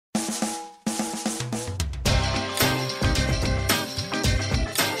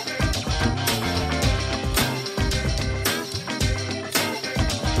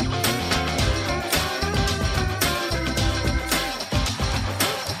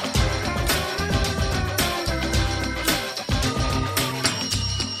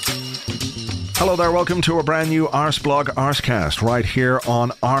Hello there, welcome to a brand new Arsblog Arscast right here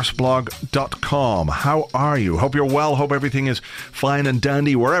on arsblog.com. How are you? Hope you're well, hope everything is fine and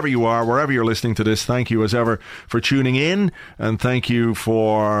dandy wherever you are, wherever you're listening to this. Thank you as ever for tuning in, and thank you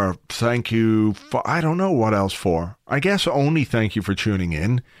for, I don't know what else for. I guess only thank you for tuning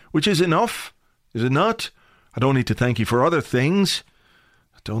in, which is enough, is it not? I don't need to thank you for other things.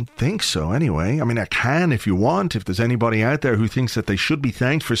 Don't think so, anyway. I mean, I can if you want. If there's anybody out there who thinks that they should be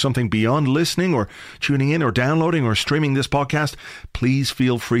thanked for something beyond listening or tuning in or downloading or streaming this podcast, please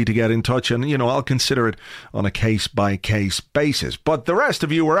feel free to get in touch. And, I'll consider it on a case-by-case basis. But the rest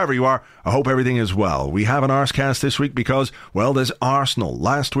of you, wherever you are, I hope everything is well. We have an Arscast this week because, well, there's Arsenal.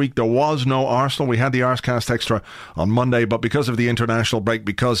 Last week, there was no Arsenal. We had the Arscast Extra on Monday, but because of the international break,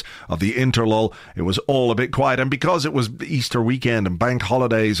 because of the interlull, it was all a bit quiet. And because it was Easter weekend and bank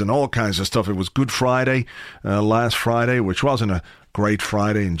holiday, and all kinds of stuff. It was Good Friday last Friday, which wasn't a great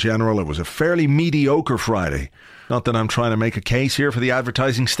Friday in general. It was a fairly mediocre Friday. Not that I'm trying to make a case here for the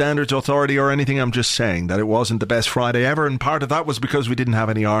Advertising Standards Authority or anything. I'm just saying that it wasn't the best Friday ever, and part of that was because we didn't have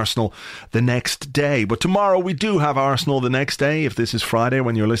any Arsenal the next day. But tomorrow we do have Arsenal the next day. If this is Friday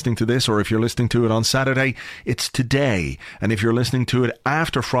when you're listening to this, or if you're listening to it on Saturday, it's today. And if you're listening to it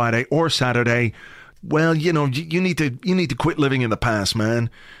after Friday or Saturday, well, you need to quit living in the past,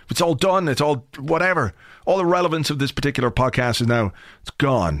 man. It's all done. It's all whatever. All the relevance of this particular podcast is now, it's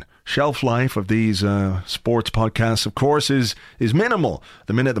gone. Shelf life of these sports podcasts, of course, is minimal.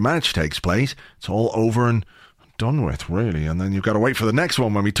 The minute the match takes place, it's all over and done with, really. And then you've got to wait for the next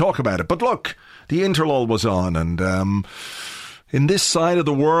one when we talk about it. But look, the interlull was on, and in this side of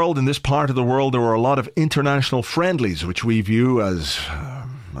the world, in this part of the world, there were a lot of international friendlies, which we view as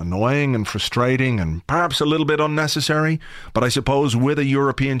annoying and frustrating and perhaps a little bit unnecessary. But I suppose with the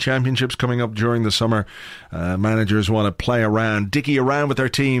European Championships coming up during the summer, managers want to play around, dicky around with their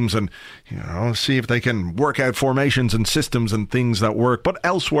teams and, see if they can work out formations and systems and things that work. But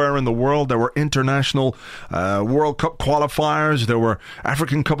elsewhere in the world, there were international World Cup qualifiers. There were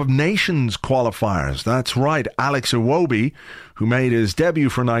African Cup of Nations qualifiers. That's right. Alex Iwobi, who made his debut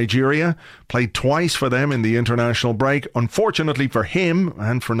for Nigeria, played twice for them in the international break. Unfortunately for him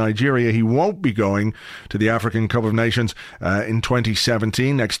and for Nigeria, he won't be going to the African Cup of Nations in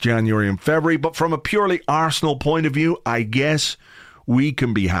 2017, next January and February. But from a purely Arsenal point of view, I guess we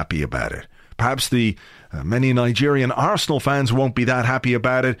can be happy about it. Perhaps the many Nigerian Arsenal fans won't be that happy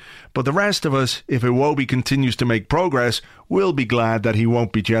about it, but the rest of us, if Iwobi continues to make progress, will be glad that he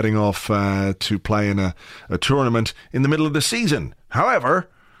won't be jetting off to play in a tournament in the middle of the season. However,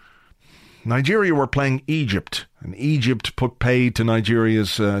 Nigeria were playing Egypt, and Egypt put paid to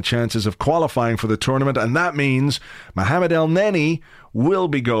Nigeria's chances of qualifying for the tournament, and that means Mohamed El Neni will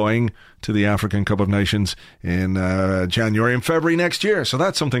be going to the African Cup of Nations in January and February next year. So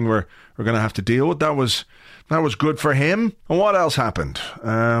that's something we're going to have to deal with. That was good for him. And what else happened?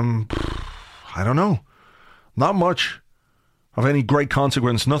 I don't know. Not much of any great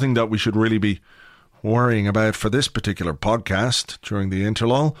consequence. Nothing that we should really be worrying about for this particular podcast during the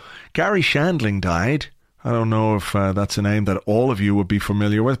interlull. Gary Shandling died. I don't know if that's a name that all of you would be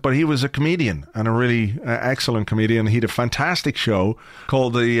familiar with, but he was a comedian and a really excellent comedian. He had a fantastic show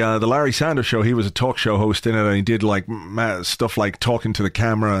called the Larry Sanders Show. He was a talk show host in it, and he did like stuff like talking to the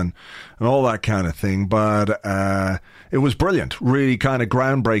camera and all that kind of thing. But it was brilliant, really kind of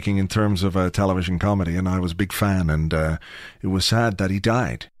groundbreaking in terms of television comedy, and I was a big fan, and it was sad that he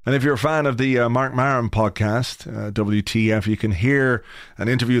died. And if you're a fan of the Mark Maron podcast, WTF, you can hear an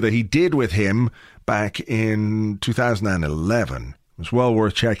interview that he did with him back in 2011. It was well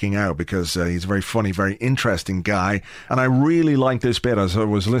worth checking out because he's a very funny, very interesting guy. And I really liked this bit. As I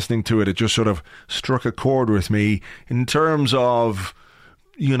was listening to it, it just sort of struck a chord with me in terms of,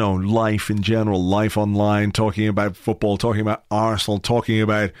 life in general, life online, talking about football, talking about Arsenal, talking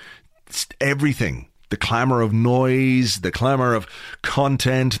about everything. The clamour of noise, the clamour of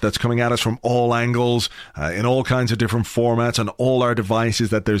content that's coming at us from all angles, in all kinds of different formats, on all our devices,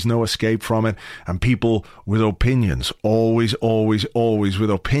 that there's no escape from it, and people with opinions, always with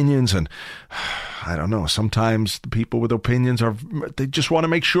opinions. And I don't know, sometimes the people with opinions they just want to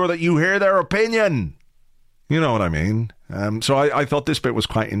make sure that you hear their opinion. You know what I mean? So I thought this bit was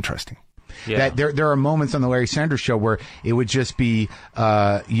quite interesting. Yeah. That there are moments on the Larry Sanders Show where it would just be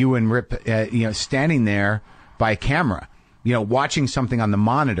you and Rip, standing there by a camera, watching something on the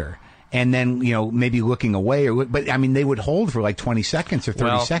monitor, and then maybe looking away. But I mean, they would hold for like 20 seconds or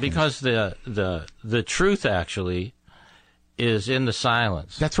 30 seconds. Because the truth actually is in the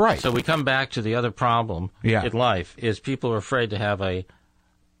silence. That's right. So we come back to the other problem in life is people are afraid to have a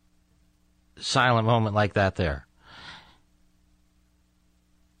silent moment like that there.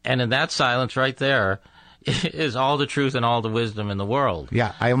 And in that silence right there is all the truth and all the wisdom in the world.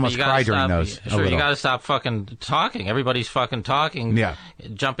 Yeah, I almost cried during those. Sure, you got to stop fucking talking. Everybody's fucking talking. Yeah.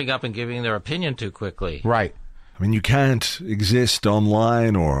 Jumping up and giving their opinion too quickly. Right. I mean, you can't exist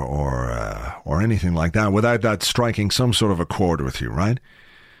online or anything like that without that striking some sort of a chord with you, right?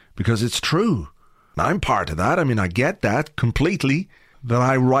 Because it's true. I'm part of that. I mean, I get that completely, that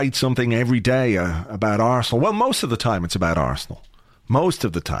I write something every day about Arsenal. Well, most of the time it's about Arsenal. Most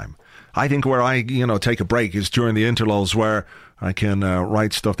of the time. I think where I, take a break is during the intervals where I can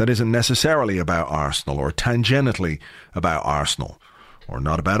write stuff that isn't necessarily about Arsenal or tangentially about Arsenal or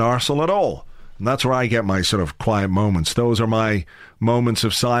not about Arsenal at all. And that's where I get my sort of quiet moments. Those are my moments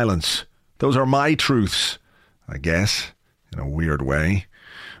of silence. Those are my truths, I guess, in a weird way.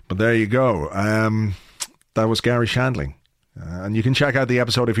 But there you go. That was Garry Shandling. And you can check out the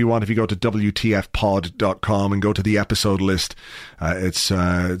episode if you want, if you go to WTFpod.com and go to the episode list. It's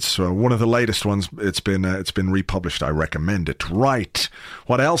one of the latest ones. It's been republished. I recommend it. Right.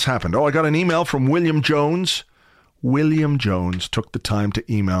 What else happened? Oh, I got an email from William Jones. William Jones took the time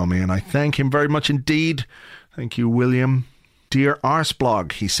to email me, and I thank him very much indeed. Thank you, William. Dear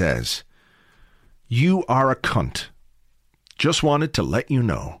Arsblog, he says, you are a cunt. Just wanted to let you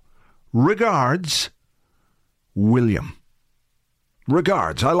know. Regards, William.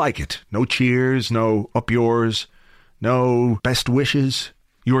 Regards, I like it. No cheers, no up yours, no best wishes.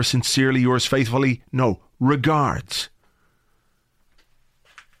 Yours sincerely, yours faithfully. No, regards.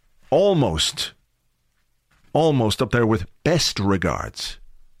 Almost up there with best regards.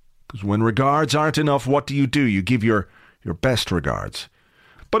 Because when regards aren't enough, what do? You give your best regards.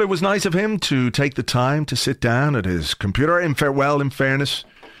 But it was nice of him to take the time to sit down at his computer. In fairness,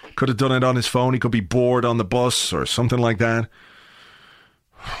 could have done it on his phone. He could be bored on the bus or something like that.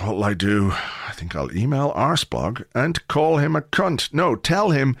 What'll I do? I think I'll email Arsblog and call him a cunt. No, tell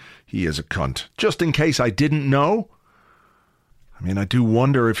him he is a cunt. Just in case I didn't know. I mean, I do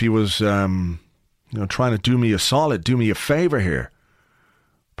wonder if he was, trying to do me a solid, do me a favour here.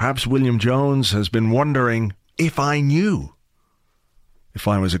 Perhaps William Jones has been wondering if I knew if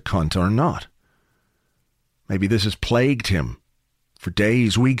I was a cunt or not. Maybe this has plagued him for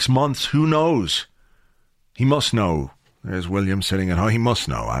days, weeks, months, who knows? He must know. There's William sitting at home. He must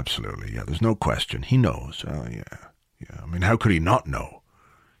know, absolutely. Yeah, there's no question. He knows. Oh, yeah. I mean, how could he not know?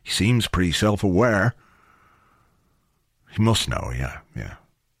 He seems pretty self-aware. He must know, yeah.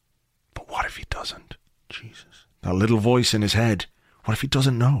 But what if he doesn't? Jesus. That little voice in his head. What if he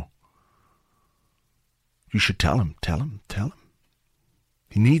doesn't know? You should tell him.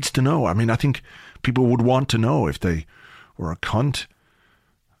 He needs to know. I mean, I think people would want to know if they were a cunt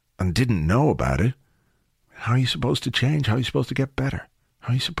and didn't know about it. How are you supposed to change? How are you supposed to get better?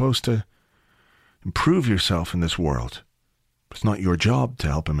 How are you supposed to improve yourself in this world? It's not your job to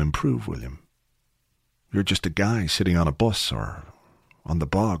help him improve, William. You're just a guy sitting on a bus or on the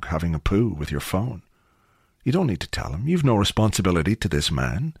bog having a poo with your phone. You don't need to tell him. You've no responsibility to this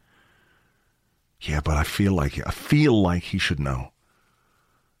man. Yeah, but I feel like he should know.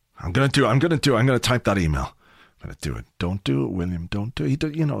 I'm going to type that email. I'm going to do it. Don't do it, William. Don't do it.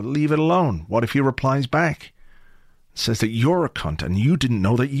 Leave it alone. What if he replies back? It says that you're a cunt and you didn't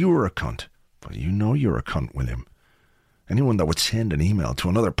know that you were a cunt. But you know you're a cunt, William. Anyone that would send an email to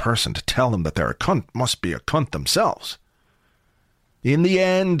another person to tell them that they're a cunt must be a cunt themselves. In the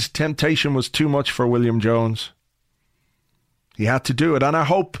end, temptation was too much for William Jones. He had to do it, and I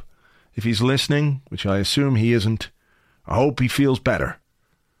hope, if he's listening, which I assume he isn't, I hope he feels better.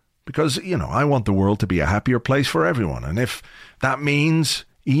 Because, I want the world to be a happier place for everyone. And if that means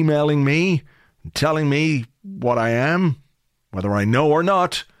emailing me and telling me what I am, whether I know or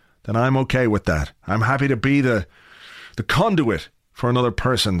not, then I'm okay with that. I'm happy to be the conduit for another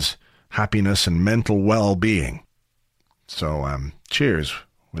person's happiness and mental well-being. So, cheers,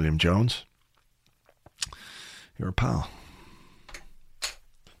 William Jones. You're a pal.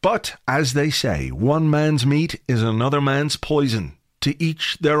 But, as they say, one man's meat is another man's poison. To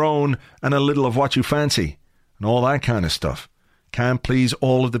each their own, and a little of what you fancy, and all that kind of stuff. Can't please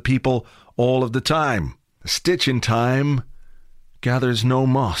all of the people all of the time. A stitch in time gathers no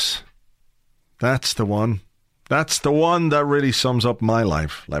moss. That's the one. That's the one that really sums up my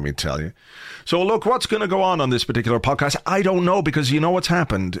life, let me tell you. So look, what's going to go on this particular podcast? I don't know, because what's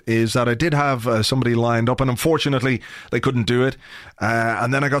happened is that I did have somebody lined up, and unfortunately they couldn't do it.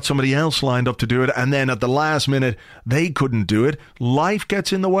 And then I got somebody else lined up to do it, and then at the last minute they couldn't do it. Life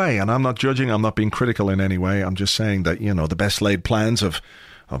gets in the way, and I'm not judging, I'm not being critical in any way. I'm just saying that, the best laid plans of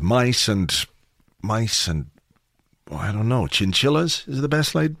mice and I don't know, chinchillas? Is the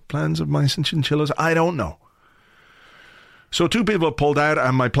best laid plans of mice and chinchillas? I don't know. So 2 people have pulled out,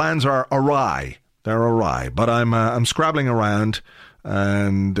 and my plans are awry. They're awry, but I'm scrabbling around,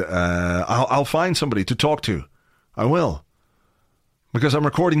 and I'll find somebody to talk to. I will, because I'm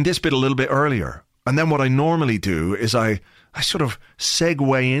recording this bit a little bit earlier. And then what I normally do is I sort of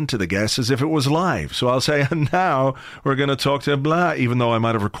segue into the guest as if it was live. So I'll say, and now we're going to talk to blah, even though I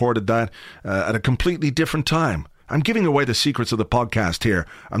might have recorded that at a completely different time. I'm giving away the secrets of the podcast here.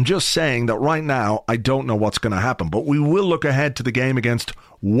 I'm just saying that right now I don't know what's going to happen. But we will look ahead to the game against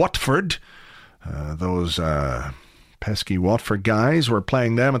Watford. Those pesky Watford guys, we're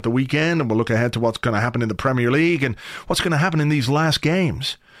playing them at the weekend, and we'll look ahead to what's going to happen in the Premier League and what's going to happen in these last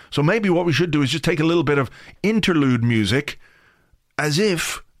games. So maybe what we should do is just take a little bit of interlude music, as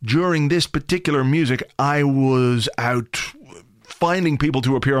if during this particular music I was out finding people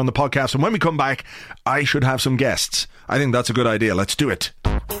to appear on the podcast, and when we come back I should have some guests. I think that's a good idea. Let's do it.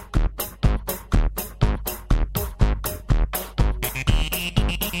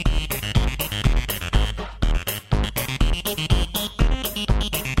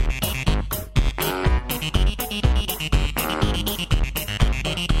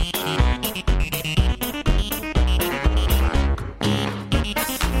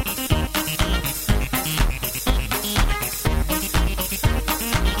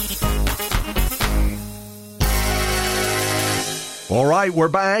 All right, we're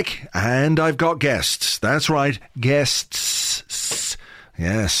back, and I've got guests. That's right, guests.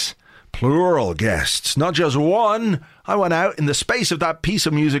 Yes, plural guests, not just one. I went out in the space of that piece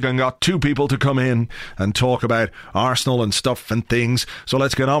of music and got 2 people to come in and talk about Arsenal and stuff and things. So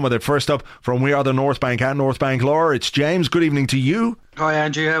let's get on with it. First up, from We Are the North Bank at North Bank Law, it's James. Good evening to you. Hi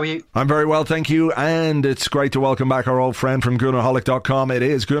Andrew, how are you? I'm very well, thank you, and it's great to welcome back our old friend from Goonerholic.com. It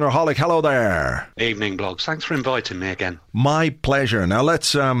is Goonerholic. Hello there. Evening, blogs. Thanks for inviting me again. My pleasure. Now let's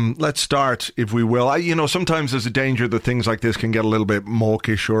start, if we will. Sometimes there's a danger that things like this can get a little bit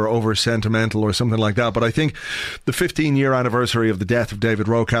mawkish or over sentimental or something like that, but I think the 15-year anniversary of the death of David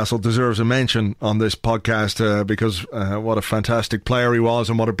Rocastle deserves a mention on this podcast because what a fantastic player he was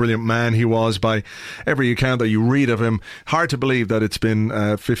and what a brilliant man he was by every account that you read of him. Hard to believe that it's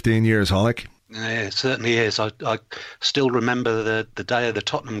been 15 years, Holic. Yeah, it certainly is. I still remember the day of the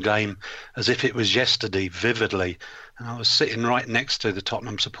Tottenham game as if it was yesterday, vividly. And I was sitting right next to the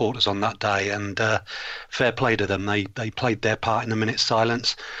Tottenham supporters on that day, and fair play to them. They played their part in a minute's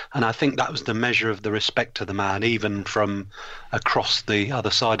silence, and I think that was the measure of the respect of the man, even from across the other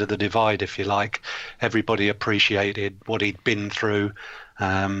side of the divide, if you like. Everybody appreciated what he'd been through,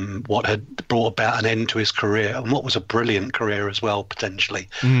 what had brought about an end to his career, and what was a brilliant career as well, potentially,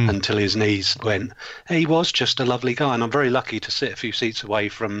 until his knees went. He was just a lovely guy, and I'm very lucky to sit a few seats away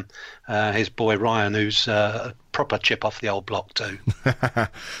from his boy Ryan, who's a proper chip off the old block too.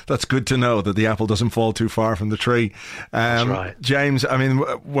 That's good to know that the apple doesn't fall too far from the tree. That's right. James, I mean,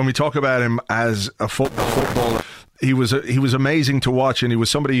 when we talk about him as a footballer, he was amazing to watch, and he was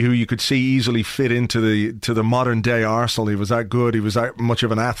somebody who you could see easily fit into the modern day Arsenal. He was that good. He was that much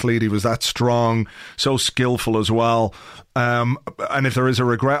of an athlete. He was that strong, so skillful as well. And if there is a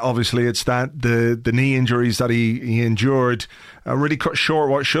regret, obviously, it's that the knee injuries that he endured really cut short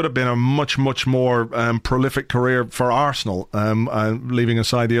what should have been a much more prolific career for Arsenal, leaving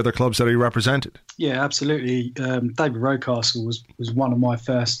aside the other clubs that he represented. Yeah, absolutely. David Rocastle was one of my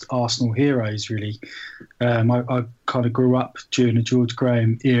first Arsenal heroes, really. I kind of grew up during the George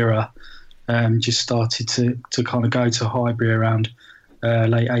Graham era, just started to kind of go to Highbury around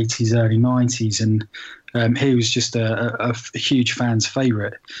late 80s, early 90s, and he was just a huge fan's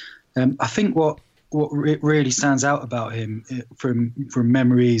favourite. I think what really stands out about him from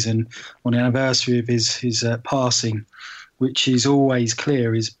memories and on the anniversary of his passing, which is always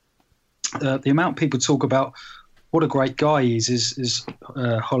clear, is the amount people talk about what a great guy he is, as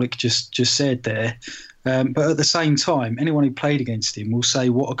Holic just said there. But at the same time, anyone who played against him will say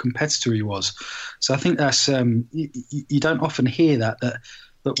what a competitor he was. So I think that's you don't often hear that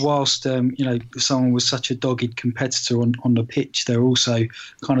whilst someone was such a dogged competitor on the pitch, they're also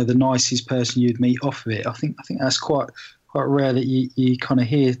kind of the nicest person you'd meet off of it. I think that's quite rare that you kind of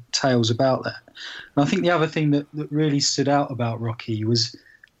hear tales about that. And I think the other thing that really stood out about Rocky was,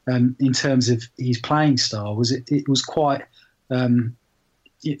 in terms of his playing style, was it was quite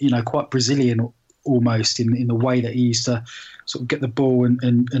quite Brazilian almost in the way that he used to sort of get the ball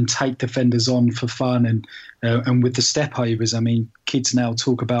and take defenders on for fun, and with the step overs. I mean, kids now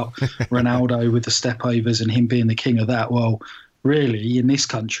talk about Ronaldo with the step overs and him being the king of that. Well, really, in this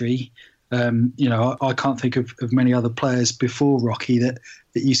country, I can't think of many other players before Rocky that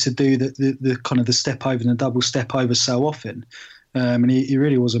used to do the kind of the step over and the double step over so often. And he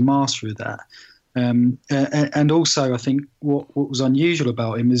really was a master of that. And also, I think what was unusual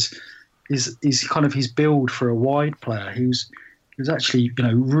about him is kind of his build for a wide player. He was actually,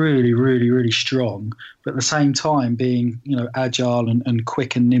 really, really, really strong, but at the same time being, agile and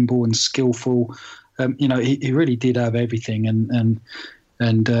quick and nimble and skillful. He really did have everything, and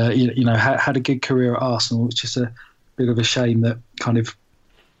had a good career at Arsenal. It's just a bit of a shame that kind of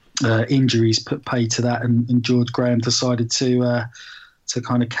injuries put paid to that, and George Graham decided to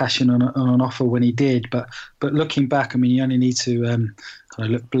kind of cash in on an offer when he did. But looking back, I mean, you only need to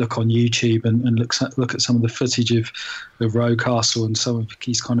kind of look on YouTube and look at some of the footage of Rocastle and some of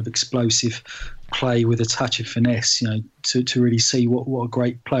his kind of explosive play with a touch of finesse, to really see what a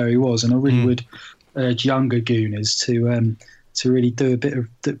great player he was. And I really would urge younger Gooners to really do a bit of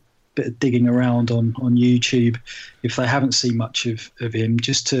digging around on YouTube if they haven't seen much of him,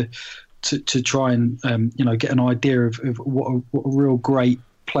 just to try and get an idea of what a real great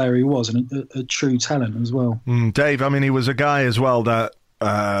player he was, and a true talent as well. Dave, I mean, he was a guy as well that,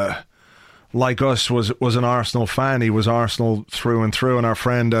 like us, was an Arsenal fan. He was Arsenal through and through. And our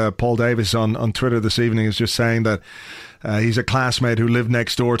friend Paul Davis on Twitter this evening is just saying that he's a classmate who lived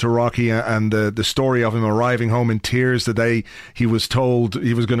next door to Rocky, and the story of him arriving home in tears the day he was told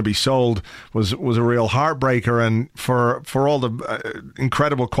he was going to be sold was a real heartbreaker. And for all the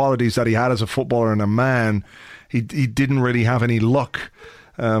incredible qualities that he had as a footballer and a man, he didn't really have any luck,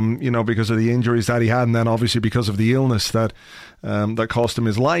 because of the injuries that he had, and then obviously because of the illness that cost him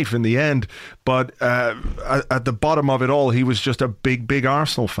his life in the end. But at the bottom of it all, he was just a big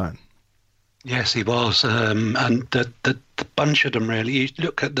Arsenal fan. Yes, he was, and the bunch of them really. You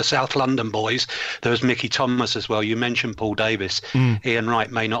look at the South London boys. There was Mickey Thomas as well. You mentioned Paul Davis. Ian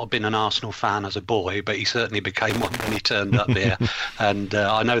Wright may not have been an Arsenal fan as a boy, but he certainly became one when he turned up here. And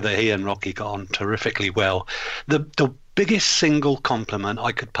I know that he and Rocky got on terrifically well. The biggest single compliment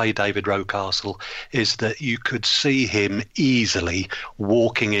I could pay David Rocastle is that you could see him easily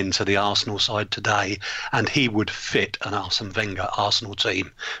walking into the Arsenal side today, and he would fit an Arsene Wenger Arsenal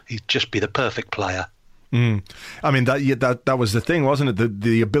team. He'd just be the perfect player. I mean, that was the thing, wasn't it?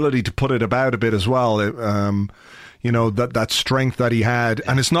 The ability to put it about a bit as well. That strength that he had,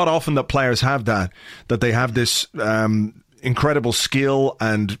 and it's not often that players have that they have this incredible skill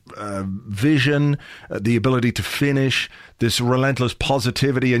and vision, the ability to finish, this relentless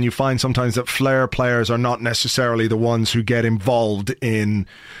positivity. And you find sometimes that flair players are not necessarily the ones who get involved in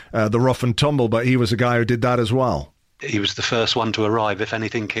the rough and tumble, but he was a guy who did that as well. He was the first one to arrive if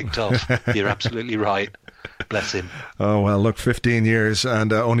anything kicked off. You're absolutely right. Bless him. Oh, well, look, 15 years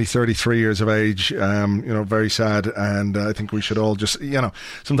and only 33 years of age, very sad. And I think we should all just,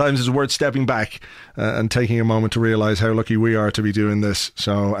 sometimes it's worth stepping back and taking a moment to realise how lucky we are to be doing this.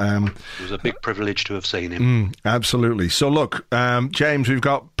 So it was a big privilege to have seen him. Absolutely. So look, James, we've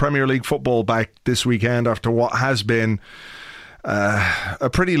got Premier League football back this weekend after what has been a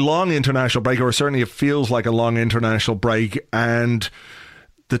pretty long international break, or certainly it feels like a long international break, and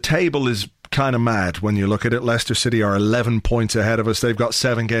the table is kind of mad when you look at it. Leicester City are 11 points ahead of us. They've got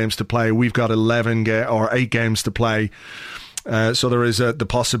 7 games to play. We've got 8 games to play. So there is the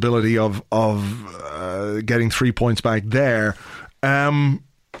possibility of getting 3 points back there. The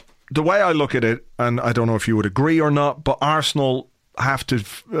way I look at it, and I don't know if you would agree or not, but Arsenal have to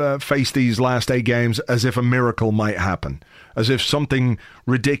face these last 8 games as if a miracle might happen, as if something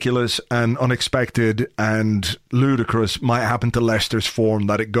ridiculous and unexpected and ludicrous might happen to Leicester's form,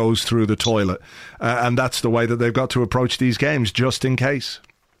 that it goes through the toilet. And that's the way that they've got to approach these games, just in case.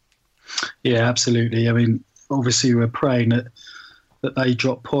 Yeah, absolutely. I mean, obviously we're praying that they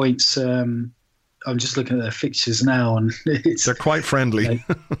drop points. I'm just looking at their fixtures now, and they're quite friendly.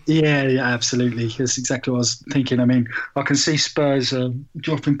 Yeah, absolutely. That's exactly what I was thinking. I mean, I can see Spurs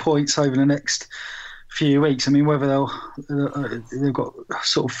dropping points over the next few weeks. I mean, whether they've got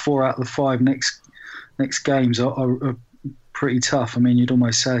sort of 4 out of the 5 next games are pretty tough. I mean, you'd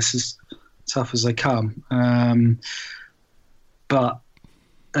almost say it's as tough as they come. But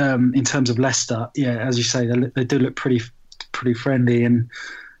in terms of Leicester, yeah, as you say, they do look pretty friendly.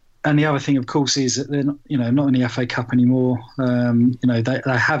 And the other thing, of course, is that they're not in the FA Cup anymore.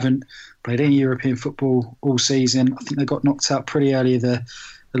 They haven't played any European football all season. I think they got knocked out pretty early of the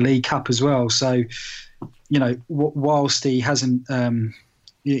League Cup as well. So, whilst he hasn't,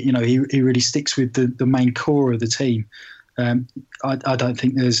 he really sticks with the main core of the team. I don't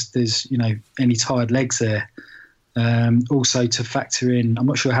think there's any tired legs there. Also, to factor in, I'm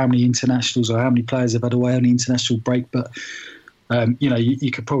not sure how many internationals or how many players have had away on the international break, but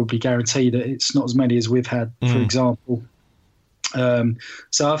you could probably guarantee that it's not as many as we've had, for example.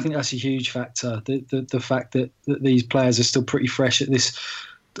 So I think that's a huge factor. The fact that these players are still pretty fresh at this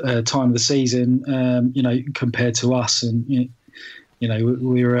time of the season, compared to us, and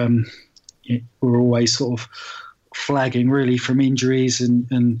we're always sort of flagging really from injuries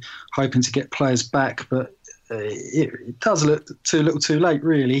and hoping to get players back, but it does look too little too late,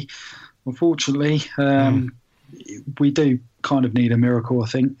 really. Unfortunately, we do kind of need a miracle, I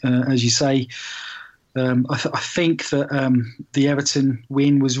think, as you say. I think that the Everton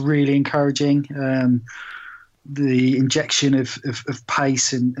win was really encouraging. The injection of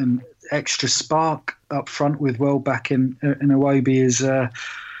pace and extra spark up front with Welbeck and Iwobi is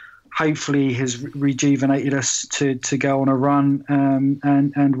hopefully has rejuvenated us to go on a run,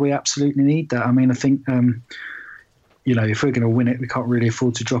 and we absolutely need that. I mean, I think if we're going to win it, we can't really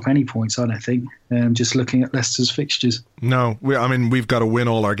afford to drop any points, I don't think. Just looking at Leicester's fixtures. No, we've got to win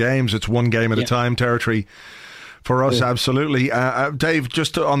all our games. It's one game at a time territory for us, absolutely. Dave,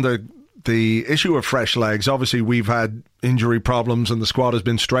 just on the issue of fresh legs, obviously we've had injury problems and the squad has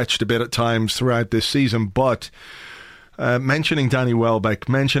been stretched a bit at times throughout this season, but mentioning Danny Welbeck,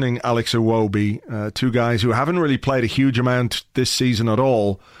 mentioning Alex Iwobi, two guys who haven't really played a huge amount this season at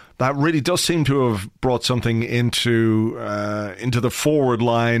all, that really does seem to have brought something into the forward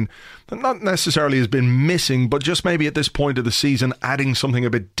line that not necessarily has been missing, but just maybe at this point of the season adding something a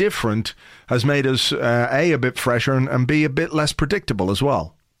bit different has made us a bit fresher and B, a bit less predictable as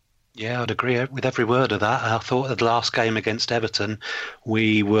well. Yeah, I'd agree with every word of that. I thought at the last game against Everton,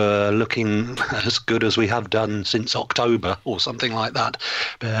 we were looking as good as we have done since October or something like that.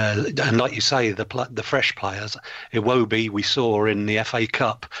 And like you say, the fresh players, Iwobi, we saw in the FA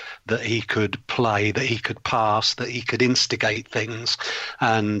Cup that he could play, that he could pass, that he could instigate things.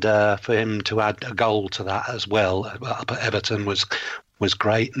 And for him to add a goal to that as well up at Everton was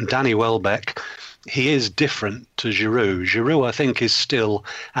great. And Danny Welbeck, he is different to Giroud. Giroud, I think, is still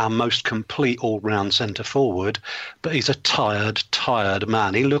our most complete all-round centre-forward, but he's a tired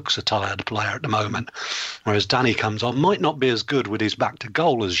man. He looks a tired player at the moment, whereas Danny comes on, might not be as good with his back to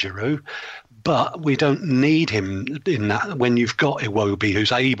goal as Giroud, but we don't need him in that when you've got Iwobi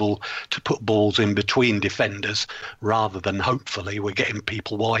who's able to put balls in between defenders rather than hopefully we're getting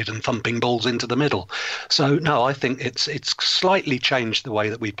people wide and thumping balls into the middle. So, no, I think it's slightly changed the way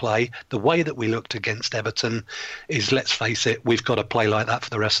that we play. The way that we looked against Everton is, let's face it, we've got to play like that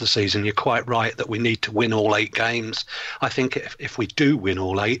for the rest of the season. You're quite right that we need to win all 8 games. I think if we do win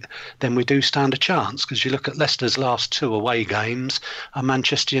all 8, then we do stand a chance, because you look at Leicester's last 2 away games are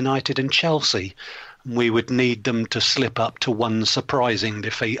Manchester United and Chelsea. We would need them to slip up to one surprising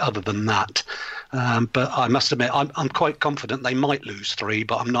defeat other than that. But I must admit, I'm quite confident they might lose 3,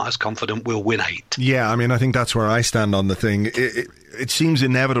 but I'm not as confident we'll win 8. Yeah, I think that's where I stand on the thing. It seems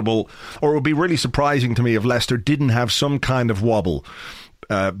inevitable, or it would be really surprising to me if Leicester didn't have some kind of wobble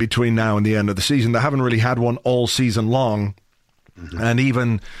between now and the end of the season. They haven't really had one all season long. And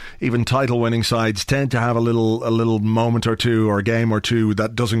even title-winning sides tend to have a little moment or two or a game or two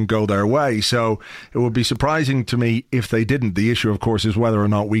that doesn't go their way. So it would be surprising to me if they didn't. The issue, of course, is whether or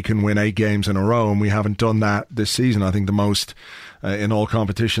not we can win 8 games in a row, and we haven't done that this season. I think the most in all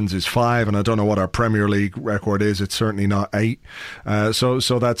competitions is 5, and I don't know what our Premier League record is. It's certainly not 8. So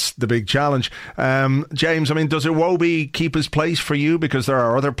that's the big challenge. James, does Iwobi keep his place for you? Because there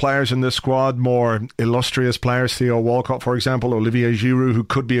are other players in this squad, more illustrious players, Theo Walcott, for example, Olivier Giroud, who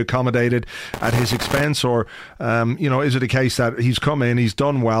could be accommodated at his expense, or is it a case that he's come in, he's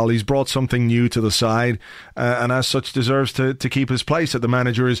done well, he's brought something new to the side, and as such deserves to keep his place, that the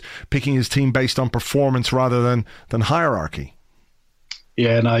manager is picking his team based on performance rather than hierarchy?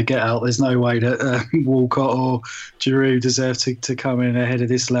 Yeah, no, get out. There's no way that Walcott or Giroud deserve to come in ahead of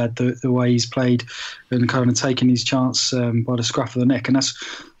this lad the way he's played and kind of taking his chance by the scruff of the neck. And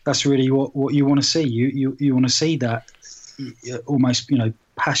that's really what you want to see. You want to see that almost,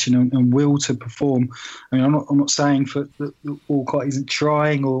 passion and will to perform. I'm not saying that Walcott isn't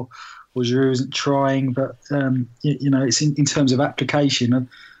trying or Giroud isn't trying, but it's in terms of application.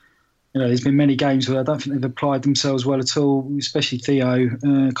 There's been many games where I don't think they've applied themselves well at all, especially Theo.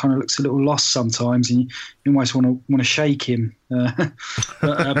 Kind of looks a little lost sometimes, and you almost want to shake him. But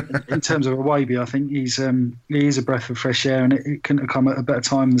in terms of Iwobi, I think he is a breath of fresh air, and it couldn't have come at a better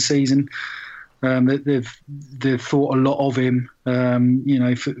time in the season. They've thought a lot of him,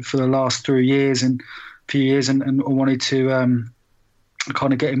 for the last 3 years and few years, and wanted to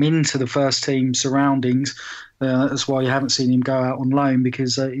kind of get him into the first team surroundings. That's why you haven't seen him go out on loan,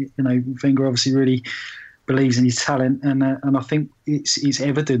 because Wenger obviously really believes in his talent, and I think it's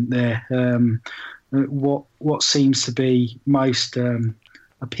evident there. What seems to be most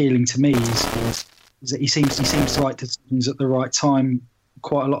appealing to me is that he seems to like decisions at the right time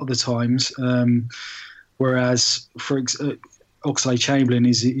quite a lot of the times. Whereas Oxlade-Chamberlain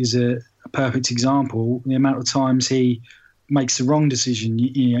is a perfect example. The amount of times he makes the wrong decision,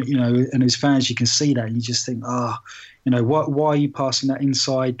 you know, and as fans you can see that, and you just think, you know, why are you passing that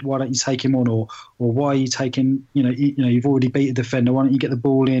inside? Why don't you take him on, or why are you taking, you know, you've already beat a defender. Why don't you get the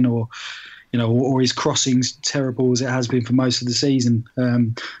ball in, or you know, or his crossing's terrible as it has been for most of the season.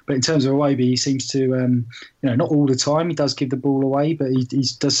 But in terms of Iwobi, he seems to, you know, not all the time. He does give the ball away, but he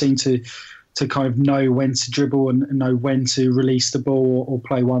does seem to kind of know when to dribble and know when to release the ball or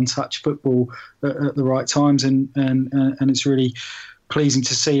play one-touch football at the right times, and it's really pleasing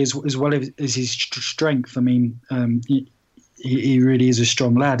to see as well as his strength. I mean, he really is a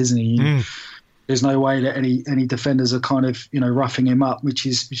strong lad, isn't he? There's no way that any defenders are kind of, you know, roughing him up, which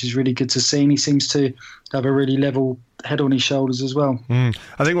is really good to see. And he seems to have a really level head on his shoulders as well. I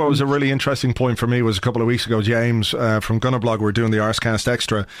think what was a really interesting point for me was a couple of weeks ago, James from Gunnerblog were doing the Arscast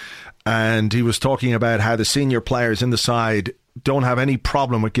Extra, and he was talking about how the senior players in the side don't have any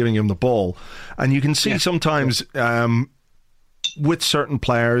problem with giving him the ball. And you can see sometimes with certain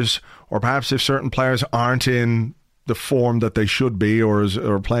players, or perhaps if certain players aren't in the form that they should be,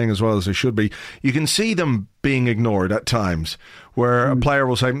 or playing as well as they should be, you can see them being ignored at times, where a player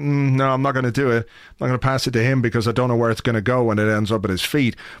will say, no, I'm not going to do it, I'm not going to pass it to him because I don't know where it's going to go when it ends up at his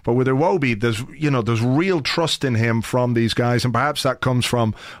feet. But with Iwobi, there's real trust in him from these guys, and perhaps that comes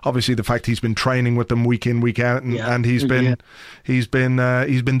from obviously the fact he's been training with them week in, week out, and he's been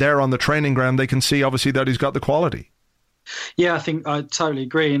there on the training ground. They can see obviously that he's got the quality. Yeah, I think I totally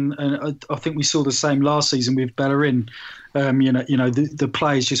agree, and I think we saw the same last season with Bellerin. You know, the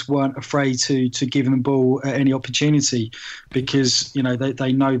players just weren't afraid to give him the ball at any opportunity, because you know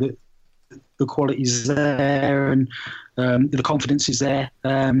they know that the quality is there and the confidence is there,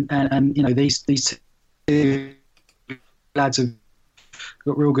 and you know these two lads have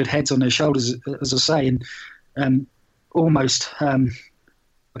got real good heads on their shoulders, as I say, and almost.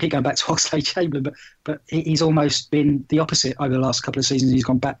 I keep going back to Oxlade-Chamberlain, but he's almost been the opposite over the last couple of seasons. He's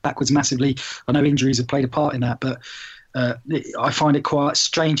gone backwards massively. I know injuries have played a part in that, but I find it quite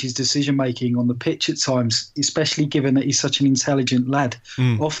strange, his decision-making on the pitch at times, especially given that he's such an intelligent lad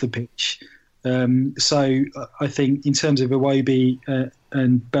off the pitch. So I think in terms of Iwobi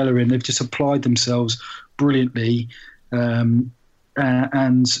and Bellerin, they've just applied themselves brilliantly. And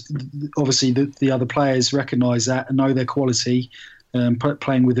obviously the other players recognise that and know their quality.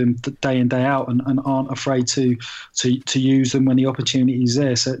 Playing with them day in, day out, and aren't afraid to use them when the opportunity is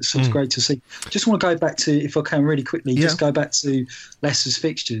there. So it's great to see. Just want to go back to, if I can really quickly, just go back to Leicester's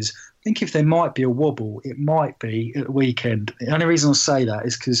fixtures. I think if there might be a wobble, it might be at the weekend. The only reason I say that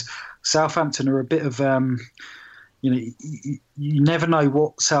is because Southampton are a bit of, you know, you never know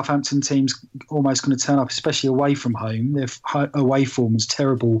what Southampton team's almost going to turn up, especially away from home. Their away form was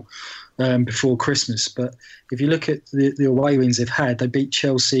terrible before Christmas, but if you look at the away wins they've had, they beat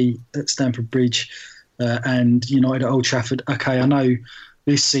Chelsea at Stamford Bridge and United at Old Trafford. Okay, I know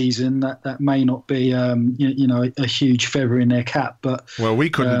this season that may not be you know, a huge feather in their cap, but we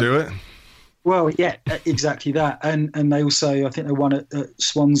couldn't do it. Well, yeah, exactly that, and they also, I think they won at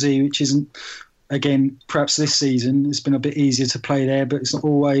Swansea, which isn't, again, perhaps this season it's been a bit easier to play there, but it's not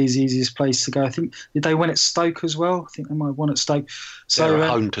always the easiest place to go. I think, did they win at Stoke as well? I think they might have won at Stoke. So they're at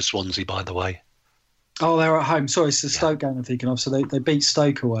home to Swansea, by the way. Oh, they're at home. Sorry, it's the Stoke game I'm thinking of. So they beat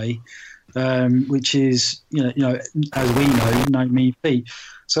Stoke away, which is, you know, as we know, no mean feat.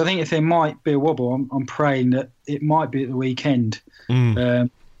 So I think if there might be a wobble, I'm praying that it might be at the weekend.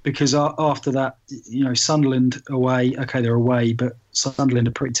 Because after that, you know, Sunderland away, okay, they're away, but Sunderland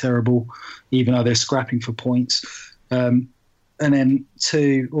are pretty terrible, even though they're scrapping for points. And then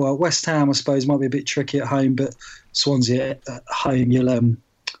West Ham, I suppose, might be a bit tricky at home, but Swansea at home,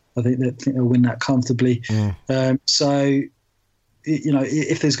 I think they'll win that comfortably. So, you know,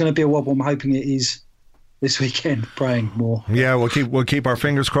 if there's going to be a wobble, I'm hoping it is this weekend, praying more. Yeah, we'll keep our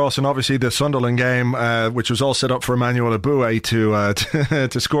fingers crossed, and obviously the Sunderland game, which was all set up for Emmanuel Eboué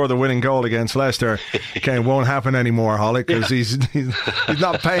to score the winning goal against Leicester, okay, won't happen anymore, Holly, because he's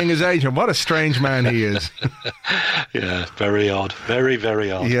not paying his agent. What a strange man he is. Yeah, very odd, very, very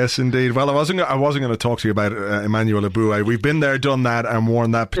odd. Yes, indeed. Well, I wasn't going to talk to you about Emmanuel Eboué. We've been there, done that, and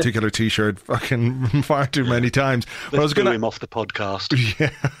worn that particular T-shirt fucking far too many times. But I was going to him off the podcast. Yeah,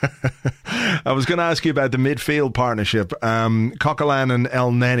 I was going to ask you about the midfield partnership. Coquelin and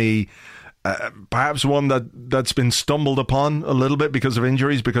El Neni perhaps one that's been stumbled upon a little bit because of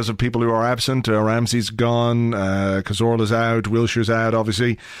injuries, because of people who are absent. Ramsey's gone, Cazorla's out, Wilshere's out,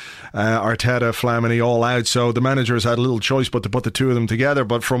 obviously. Arteta, Flamini, all out. So the manager has had a little choice but to put the two of them together.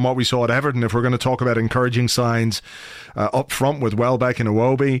 But from what we saw at Everton, if we're going to talk about encouraging signs up front with Welbeck and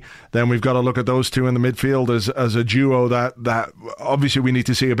Iwobi, then we've got to look at those two in the midfield as a duo that obviously we need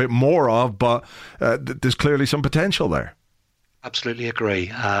to see a bit more of, but there's clearly some potential there. Absolutely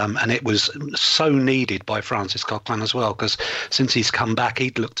agree. And it was so needed by Francis Coquelin as well, because since he's come back,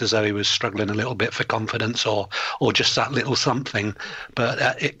 he'd looked as though he was struggling a little bit for confidence or just that little something.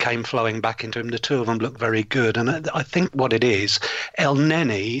 But it came flowing back into him. The two of them look very good. And I think what it is, El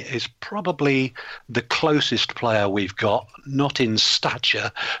Neni is probably the closest player we've got, not in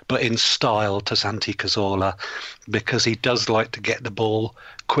stature, but in style to Santi Cazorla, because he does like to get the ball,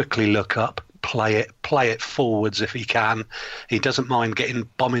 quickly look up, play it forwards if he can. He doesn't mind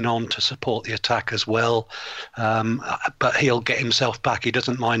bombing on to support the attack as well, but he'll get himself back. He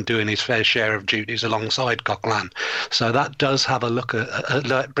doesn't mind doing his fair share of duties alongside Coquelin. So that does have a look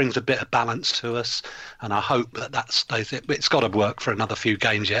at brings a bit of balance to us, and I hope that stays it. It's got to work for another few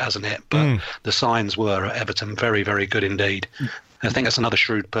games yet, hasn't it? But the signs were at Everton very, very good indeed. I think that's another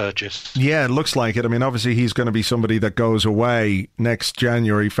shrewd purchase. Yeah, it looks like it. I mean, obviously he's going to be somebody that goes away next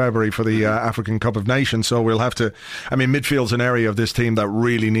February for the African Cup of Nations, so we'll have to... I mean, midfield's an area of this team that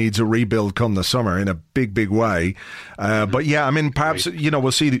really needs a rebuild come the summer in a big, big way. But yeah, I mean, perhaps,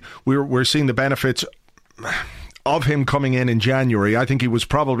 we'll see... We're seeing the benefits of him coming in January. I think he was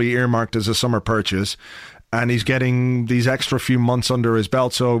probably earmarked as a summer purchase, and he's getting these extra few months under his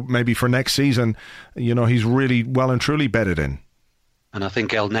belt, so maybe for next season, he's really well and truly bedded in. And I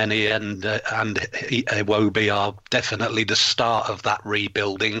think El Neni and Iwobi are definitely the start of that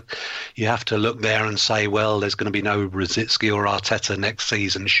rebuilding. You have to look there and say, well, there's going to be no Rosicky or Arteta next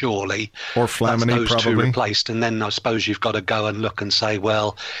season, surely. Or Flamini, those probably. Two replaced. And then I suppose you've got to go and look and say,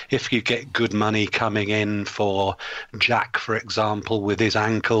 well, if you get good money coming in for Jack, for example, with his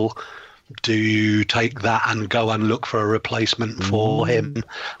ankle, do you take that and go and look for a replacement for him?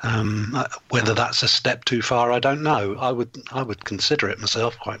 Whether that's a step too far, I don't know. I would consider it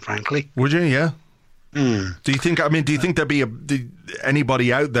myself, quite frankly. Would you? Yeah. Do you think there'd be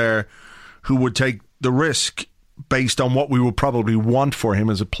anybody out there who would take the risk based on what we would probably want for him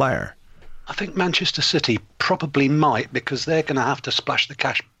as a player? I think Manchester City probably might, because they're going to have to splash the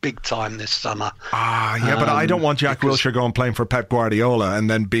cash big time this summer. Yeah, but I don't want Jack Wilshere going playing for Pep Guardiola and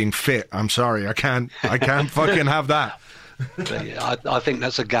then being fit. I'm sorry, I can't fucking have that. I think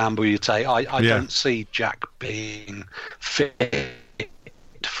that's a gamble you take. I don't see Jack being fit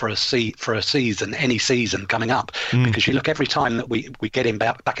for a season, any season coming up, because you look, every time that we get him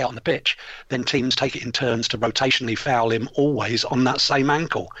back out on the pitch, then teams take it in turns to rotationally foul him, always on that same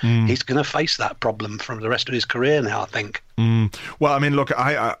ankle. He's going to face that problem for the rest of his career now, I think. Well, I mean, look,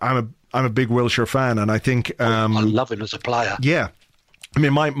 I'm a big Wilshere fan, and I think I love him as a player. Yeah, I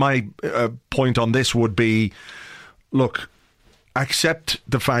mean, my point on this would be, look, accept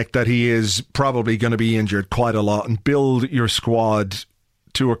the fact that he is probably going to be injured quite a lot, and build your squad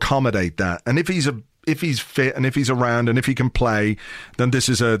to accommodate that. And if he's fit and if he's around and if he can play, then this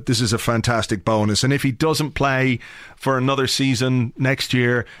is a fantastic bonus. And if he doesn't play for another season next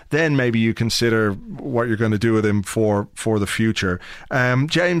year, then maybe you consider what you're going to do with him for the future.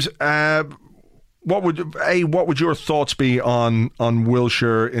 James, what would your thoughts be on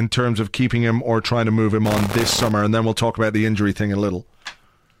Wilshere in terms of keeping him or trying to move him on this summer? And then we'll talk about the injury thing a little.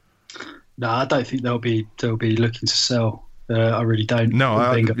 No, I don't think they'll be looking to sell. I really don't. No,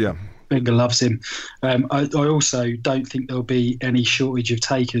 Wenger loves him. I also don't think there'll be any shortage of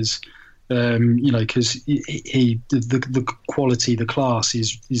takers. Because the quality, the class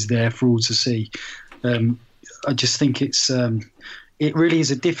is there for all to see. I just think it really is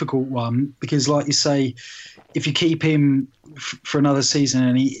a difficult one, because, like you say, if you keep him for another season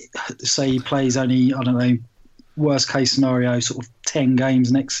and he plays only, I don't know, worst case scenario, sort of 10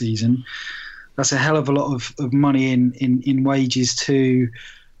 games next season, that's a hell of a lot of money in wages to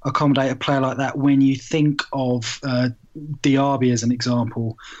accommodate a player like that. When you think of Diaby as an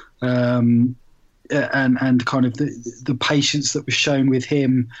example, and kind of the patience that was shown with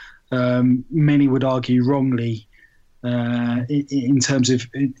him, many would argue wrongly, in terms of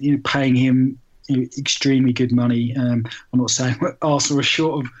paying him extremely good money. I'm not saying Arsenal are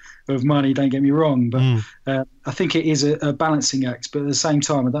short of money, don't get me wrong, but I think it is a balancing act. But at the same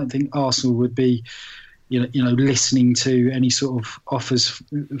time, I don't think Arsenal would be listening to any sort of offers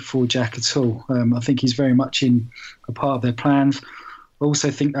for Jack at all. I think he's very much in a part of their plans. I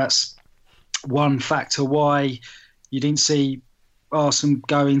also think that's one factor why you didn't see Arsenal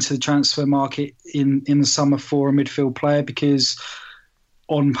go into the transfer market in the summer for a midfield player, because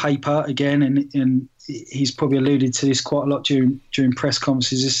on paper, again, and he's probably alluded to this quite a lot during press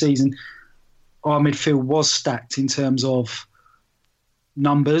conferences this season, our midfield was stacked in terms of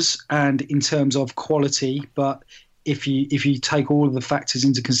numbers and in terms of quality. But if you take all of the factors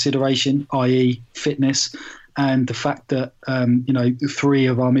into consideration, i.e. fitness, and the fact that 3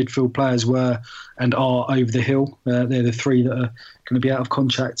 of our midfield players were and are over the hill, they're the 3 that are going to be out of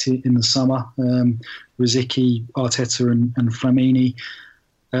contract in the summer, Rosicky, Arteta and Flamini.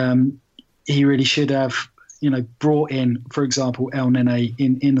 He really should have, brought in, for example, El Nene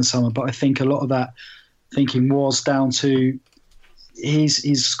in the summer. But I think a lot of that thinking was down to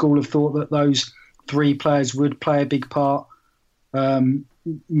his school of thought that those 3 players would play a big part.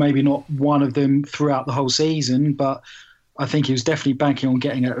 Maybe not one of them throughout the whole season, but I think he was definitely banking on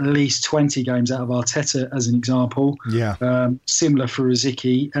getting at least 20 games out of Arteta, as an example. Yeah. Similar for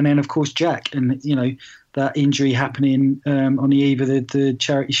Rosicky. And then, of course, Jack. And, that injury happening on the eve of the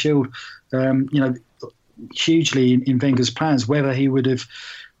Charity Shield, hugely in Wenger's plans. Whether he would have,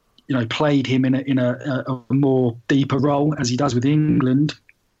 played him in a more deeper role, as he does with England,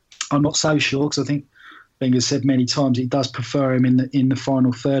 I'm not so sure, because I think Wenger said many times he does prefer him in the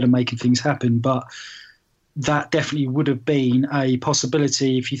final third and making things happen. But that definitely would have been a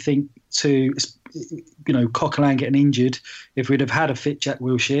possibility if you think to, Coquelin getting injured. If we'd have had a fit Jack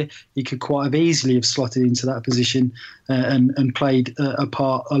Wilshere, he could quite have easily have slotted into that position and played a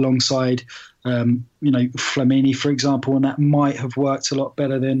part alongside, Flamini, for example, and that might have worked a lot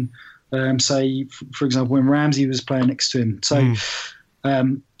better than, say, for example, when Ramsey was playing next to him. So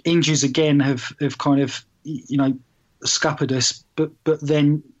injuries again have kind of, scuppered us, but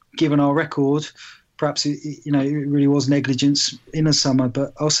then given our record, perhaps it really was negligence in the summer.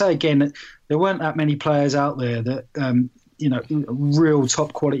 But I'll say again that there weren't that many players out there that real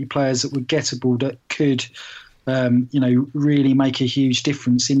top quality players that were gettable that could really make a huge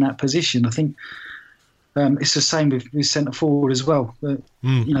difference in that position. I think it's the same with centre forward as well.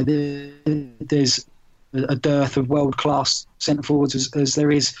 There's a dearth of world class centre forwards as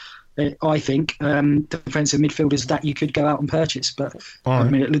there is. I think defensive midfielders that you could go out and purchase, but I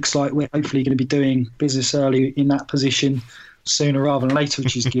mean, it looks like we're hopefully going to be doing business early in that position sooner rather than later,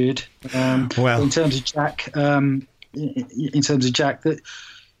 which is good. Well, in terms of Jack, that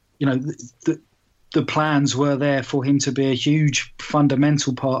the plans were there for him to be a huge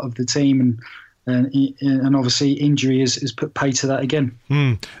fundamental part of the team, and obviously injury has put pay to that again.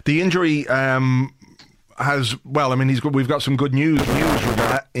 The injury we've got some good news with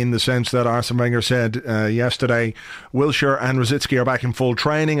that, in the sense that Arsene Wenger said yesterday Wilshere and Rosicky are back in full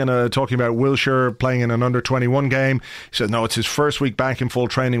training, and talking about Wilshere playing in an under-21 game, he said no, it's his first week back in full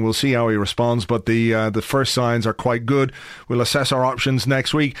training, we'll see how he responds, but the first signs are quite good. We'll assess our options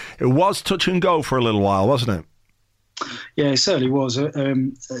next week. It was touch and go for a little while, wasn't it? Yeah, it certainly was. Jack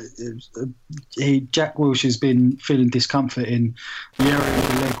Wilshere's been feeling discomfort in the area of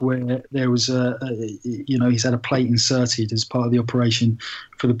the leg where there was he's had a plate inserted as part of the operation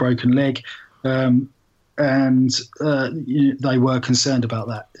for the broken leg, and they were concerned about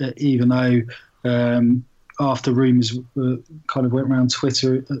that, even though after rumours kind of went around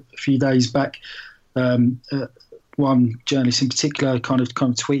Twitter a few days back. One journalist in particular kind of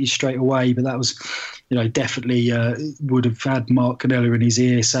tweeted straight away, but that was, definitely would have had Mark Cannella in his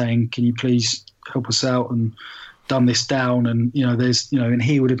ear saying, "Can you please help us out and dumb this down?" And and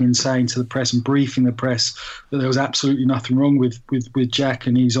he would have been saying to the press and briefing the press that there was absolutely nothing wrong with Jack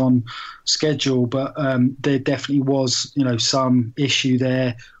and he's on schedule. But there definitely was, some issue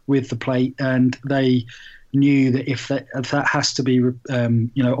there with the plate, and they knew that if that has to be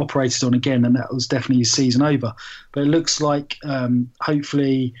operated on again, then that was definitely his season over. But it looks like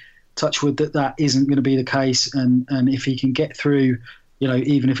hopefully, touch wood, that isn't going to be the case, and if he can get through,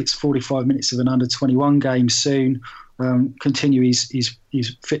 even if it's 45 minutes of an under-21 game soon, continue his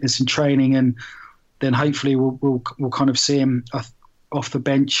fitness and training, and then hopefully we'll kind of see him off the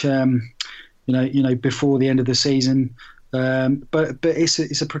bench before the end of the season. But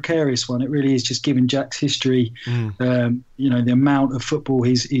it's a precarious one. It really is, just given Jack's history, the amount of football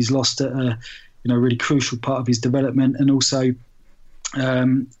he's lost at a really crucial part of his development, and also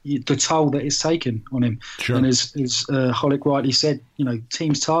the toll that it's taken on him. Sure. And as Holick rightly said,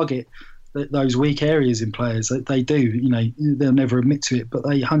 teams target those weak areas in players. They do. They'll never admit to it, but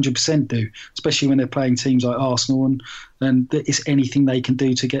they 100% do, especially when they're playing teams like Arsenal, and it's anything they can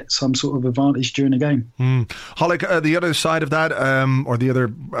do to get some sort of advantage during a game. Holick, the other side of that, or the other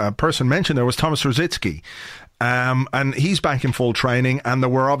person mentioned there was Thomas Rosicky. And he's back in full training, and there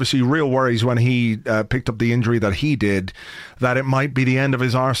were obviously real worries when he picked up the injury that he did, that it might be the end of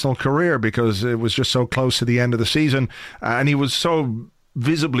his Arsenal career, because it was just so close to the end of the season, and he was so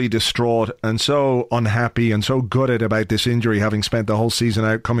visibly distraught and so unhappy and so gutted about this injury, having spent the whole season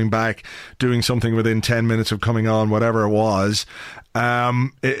out, coming back, doing something within 10 minutes of coming on, whatever it was.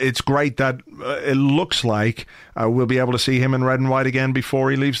 It's great that it looks like we'll be able to see him in red and white again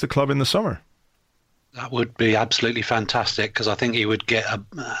before he leaves the club in the summer. That would be absolutely fantastic, because I think he would get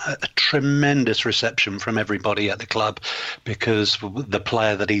a tremendous reception from everybody at the club, because the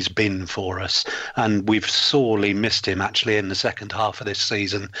player that he's been for us. And we've sorely missed him actually in the second half of this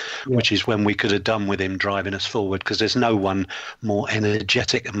season, which is when we could have done with him driving us forward, because there's no one more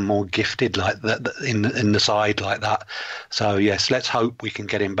energetic and more gifted like that in the side like that. So yes, let's hope we can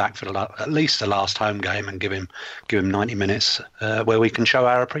get him back for at least the last home game and give him 90 minutes where we can show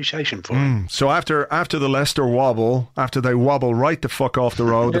our appreciation for him. So after the Leicester wobble, after they wobble right the fuck off the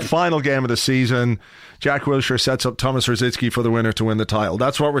road, the final game of the season, Jack Wilshere sets up Thomas Rosicky for the winner to win the title.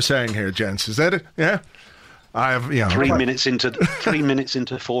 That's what we're saying here, gents. Is that it? Yeah? I have, 3 minutes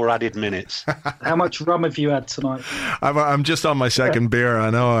into 4 added minutes. How much rum have you had tonight? I'm just on my second beer. I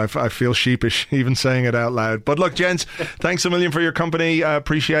know. I feel sheepish even saying it out loud. But look, gents, thanks a million for your company.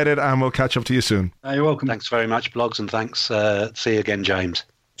 Appreciate it, and we'll catch up to you soon. You're welcome. Thanks very much, Blogs, and thanks. See you again, James.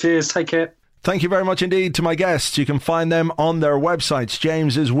 Cheers. Take care. Thank you very much indeed to my guests. You can find them on their websites.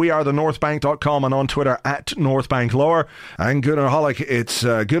 James is wearethenorthbank.com, and on Twitter at NorthbankLower. And Goonerholic, it's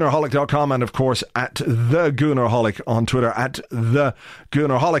Goonerholic.com, and of course at the Goonerholic on Twitter at the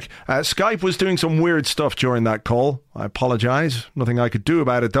Goonerholic. Skype was doing some weird stuff during that call. I apologise. Nothing I could do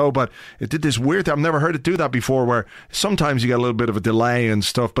about it though, but it did this weird thing. I've never heard it do that before, where sometimes you get a little bit of a delay and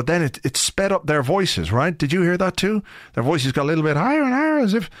stuff, but then it sped up their voices, right? Did you hear that too? Their voices got a little bit higher and higher,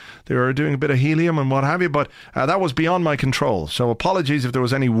 as if they were doing a bit of helium and what have you, but that was beyond my control. So apologies if there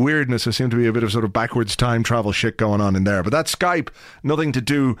was any weirdness. There seemed to be a bit of sort of backwards time travel shit going on in there, but that's Skype. Nothing to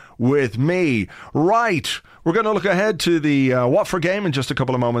do with me. Right. We're going to look ahead to the Watford game in just a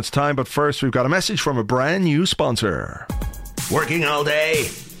couple of moments' time, but first we've got a message from a brand new sponsor. Working all day?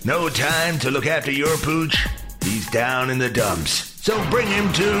 No time to look after your pooch? He's down in the dumps. So bring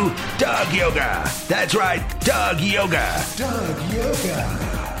him to Dog Yoga. That's right, Dog Yoga. Dog Yoga.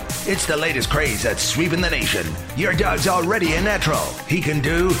 It's the latest craze that's sweeping the nation. Your dog's already a natural. He can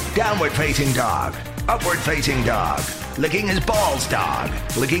do downward-facing dog, upward-facing dog, licking his balls dog,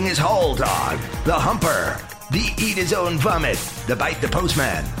 licking his hole dog, the humper, the eat his own vomit, the bite the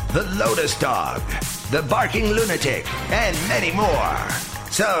postman, the lotus dog, the barking lunatic, and many more.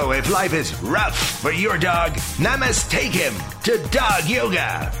 So if life is rough for your dog, Namas, take him to Dog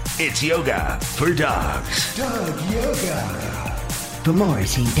Yoga. It's yoga for dogs. Dog Yoga. For more,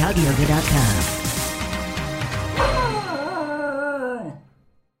 see dogyoga.com.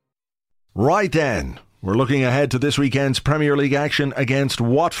 Right then, we're looking ahead to this weekend's Premier League action against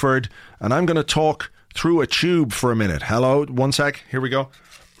Watford, and I'm going to talk through a tube for a minute. Hello, one sec, here we go.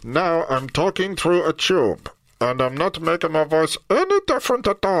 Now I'm talking through a tube, and I'm not making my voice any different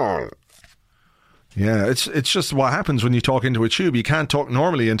at all. Yeah, it's just what happens when you talk into a tube. You can't talk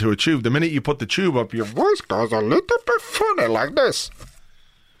normally into a tube. The minute you put the tube up, your voice goes a little bit funny like this.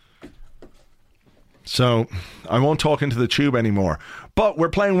 So I won't talk into the tube anymore. But we're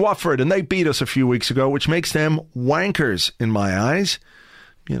playing Watford, and they beat us a few weeks ago, which makes them wankers in my eyes.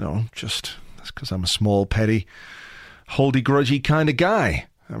 You know, just that's because I'm a small, petty, holdy-grudgy kind of guy.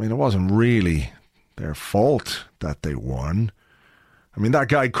 I mean, it wasn't really their fault that they won. I mean, that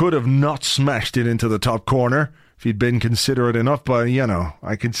guy could have not smashed it into the top corner if he'd been considerate enough, but, you know,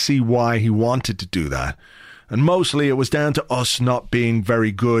 I could see why he wanted to do that. And mostly it was down to us not being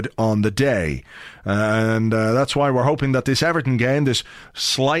very good on the day. And that's why we're hoping that this Everton game, this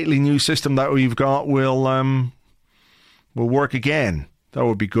slightly new system that we've got, will work again. That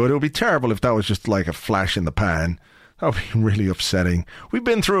would be good. It would be terrible if that was just like a flash in the pan. That would be really upsetting. We've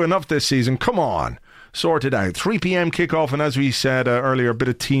been through enough this season. Come on. Sort it out. 3 p.m. kickoff, and as we said earlier, a bit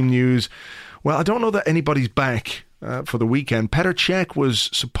of team news. Well, I don't know that anybody's back for the weekend. Petr Cech was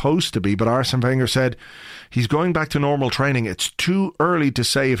supposed to be, but Arsene Wenger said he's going back to normal training. It's too early to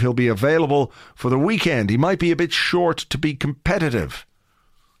say if he'll be available for the weekend. He might be a bit short to be competitive.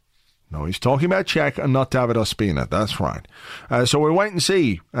 No, he's talking about Cech and not David Ospina. That's right. So we'll wait and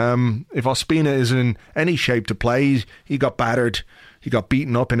see if Ospina is in any shape to play. He got battered. He got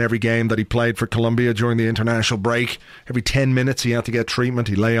beaten up in every game that he played for Colombia during the international break. Every 10 minutes he had to get treatment.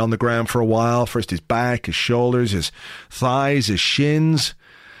 He lay on the ground for a while. First his back, his shoulders, his thighs, his shins,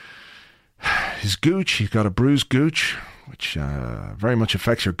 his gooch. He's got a bruised gooch. which very much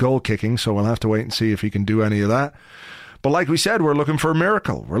affects your goal kicking, so we'll have to wait and see if he can do any of that. But like we said, we're looking for a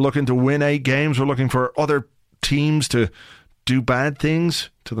miracle. We're looking to win 8 games. We're looking for other teams to do bad things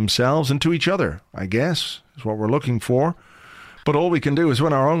to themselves and to each other, I guess, is what we're looking for. But all we can do is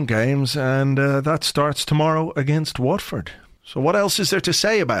win our own games, and that starts tomorrow against Watford. So what else is there to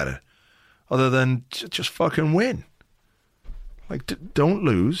say about it other than just fucking win? Like, don't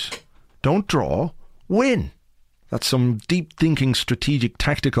lose, don't draw, win. That's some deep thinking, strategic,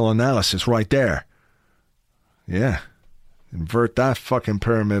 tactical analysis right there. Yeah. Invert that fucking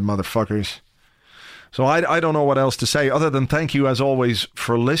pyramid, motherfuckers. So I don't know what else to say other than thank you as always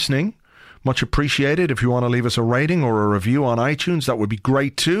for listening. Much appreciated. If you want to leave us a rating or a review on iTunes, that would be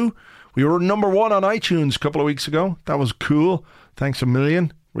great too. We were number 1 on iTunes a couple of weeks ago. That was cool. Thanks a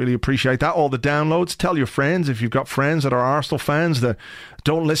million. Really appreciate that. All the downloads. Tell your friends, if you've got friends that are Arsenal fans that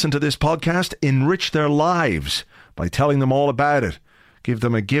don't listen to this podcast, enrich their lives by telling them all about it. Give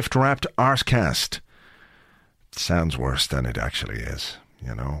them a gift-wrapped Arsecast. It sounds worse than it actually is.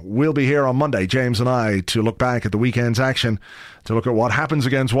 You know, we'll be here on Monday, James and I, to look back at the weekend's action, to look at what happens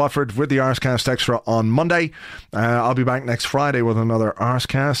against Watford with the Arsecast Extra on Monday. I'll be back next Friday with another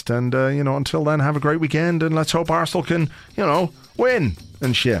Arsecast, and, until then, have a great weekend, and let's hope Arsenal can, win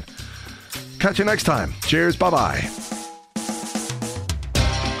and shit. Catch you next time. Cheers, bye-bye.